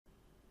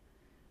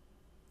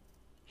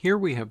Here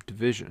we have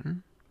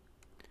division,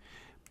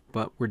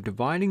 but we're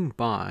dividing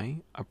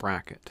by a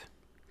bracket,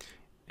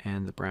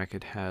 and the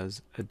bracket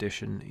has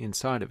addition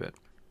inside of it.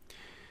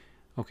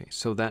 Okay,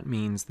 so that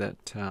means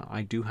that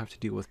I do have to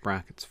deal with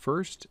brackets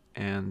first,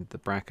 and the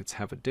brackets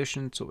have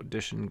addition, so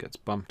addition gets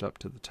bumped up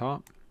to the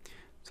top.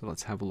 So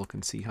let's have a look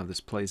and see how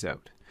this plays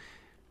out.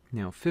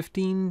 Now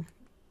 15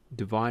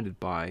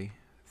 divided by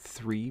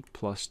 3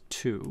 plus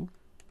 2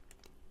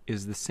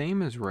 is the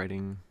same as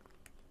writing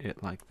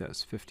it like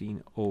this,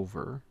 15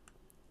 over,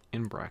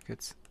 in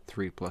brackets,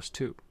 3 plus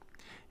 2.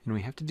 And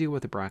we have to deal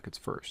with the brackets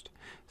first.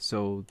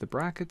 So the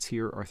brackets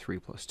here are 3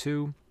 plus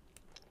 2.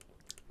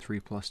 3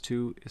 plus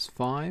 2 is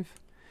 5.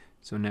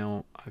 So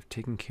now I've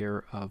taken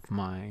care of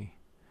my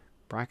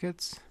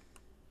brackets.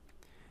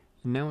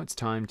 And now it's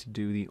time to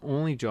do the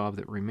only job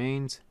that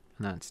remains,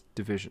 and that's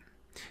division.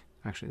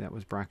 Actually, that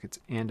was brackets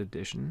and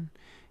addition.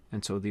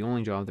 And so the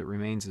only job that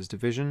remains is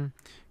division,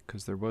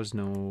 because there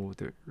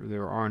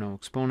are no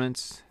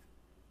exponents.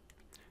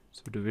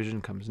 So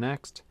division comes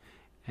next,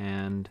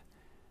 and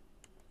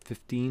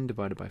 15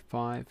 divided by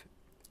 5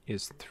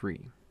 is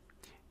 3.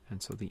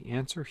 And so the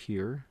answer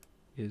here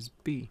is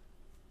B.